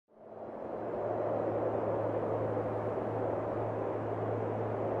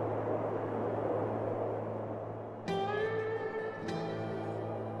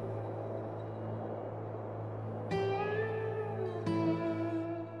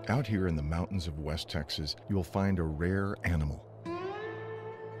Out here in the mountains of West Texas, you'll find a rare animal.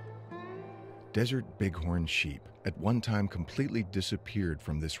 Desert bighorn sheep at one time completely disappeared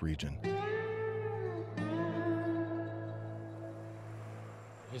from this region.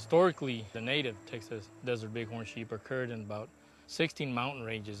 Historically, the native Texas desert bighorn sheep occurred in about 16 mountain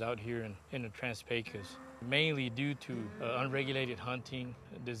ranges out here in the Trans-Pecos, mainly due to unregulated hunting,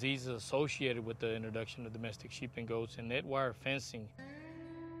 diseases associated with the introduction of domestic sheep and goats, and net wire fencing.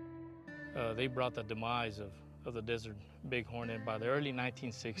 They brought the demise of the desert bighorn, and by the early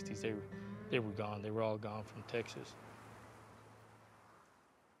 1960s, they were gone. They were all gone from Texas.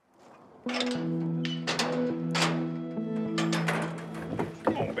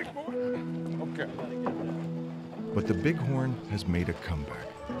 Come on, big boy. Okay. But the bighorn has made a comeback.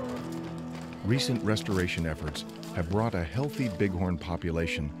 Recent restoration efforts have brought a healthy bighorn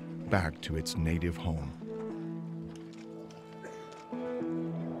population back to its native home.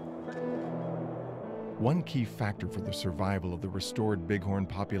 One key factor for the survival of the restored bighorn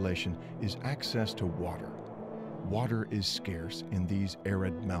population is access to water. Water is scarce in these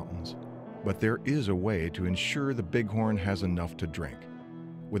arid mountains, but there is a way to ensure the bighorn has enough to drink,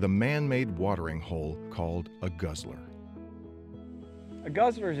 with a man-made watering hole called a guzzler. A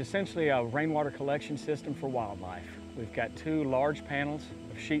guzzler is essentially a rainwater collection system for wildlife. We've got two large panels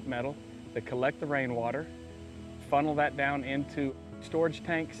of sheet metal that collect the rainwater, funnel that down into storage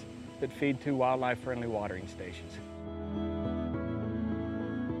tanks that feed two wildlife-friendly watering stations.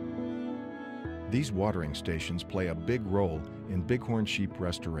 These watering stations play a big role in bighorn sheep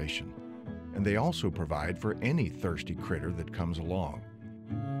restoration, and they also provide for any thirsty critter that comes along.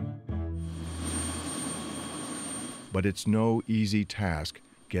 But it's no easy task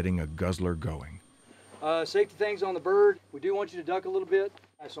getting a guzzler going. Safety things on the bird. We do want you to duck a little bit.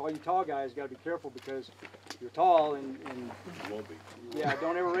 So all you tall guys got to be careful because you're tall and You won't be. yeah,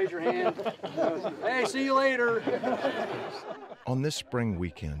 don't ever raise your hand. Hey, see you later. On this spring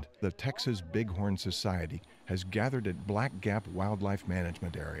weekend, the Texas Bighorn Society has gathered at Black Gap Wildlife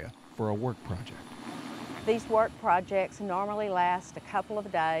Management Area for a work project. These work projects normally last a couple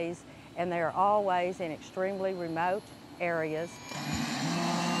of days, and they are always in extremely remote areas.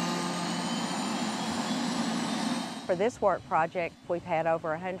 For this work project, we've had over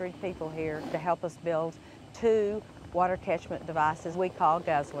 100 people here to help us build two water catchment devices we call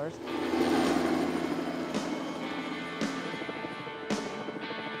Guzzlers.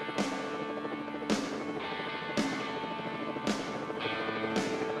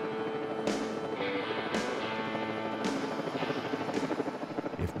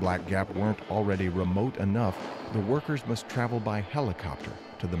 If Black Gap weren't already remote enough, the workers must travel by helicopter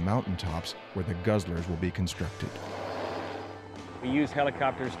to the mountaintops where the Guzzlers will be constructed. We use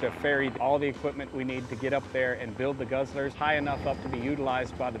helicopters to ferry all the equipment we need to get up there and build the Guzzlers high enough up to be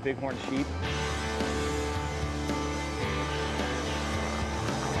utilized by the bighorn sheep.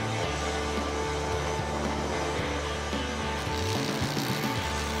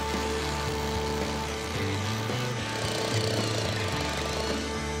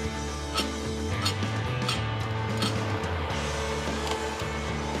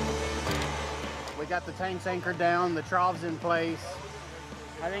 We got the tanks anchored down, the troughs in place.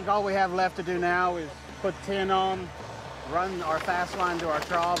 I think all we have left to do now is put the tin on, run our fast line to our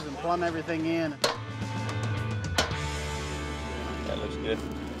troughs and plumb everything in. That looks good.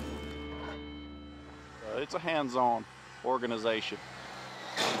 It's a hands-on organization.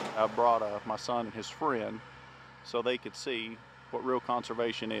 I brought my son and his friend so they could see what real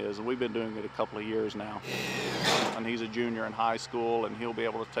conservation is, and we've been doing it a couple of years now. And he's a junior in high school, and he'll be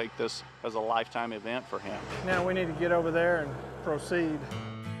able to take this as a lifetime event for him. Now we need to get over there and proceed.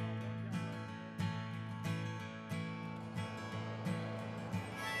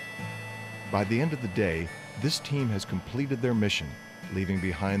 By the end of the day, this team has completed their mission, leaving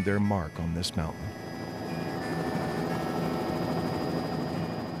behind their mark on this mountain.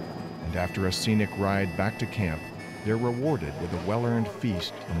 And after a scenic ride back to camp, they're rewarded with a well-earned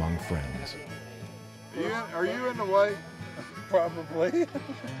feast among friends. Are you in the way? Probably.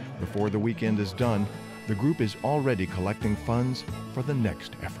 Before the weekend is done, the group is already collecting funds for the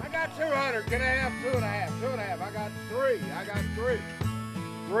next effort. I got 200. Can I have 2.5? 2.5. I got 3. I got 3.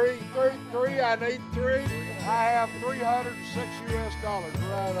 3. I need 3. I have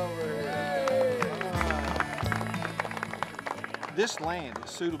 $306 right over here. This land is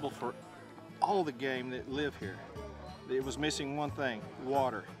suitable for all the game that live here. It was missing one thing,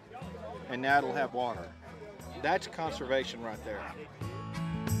 water, and now it'll have water. That's conservation right there.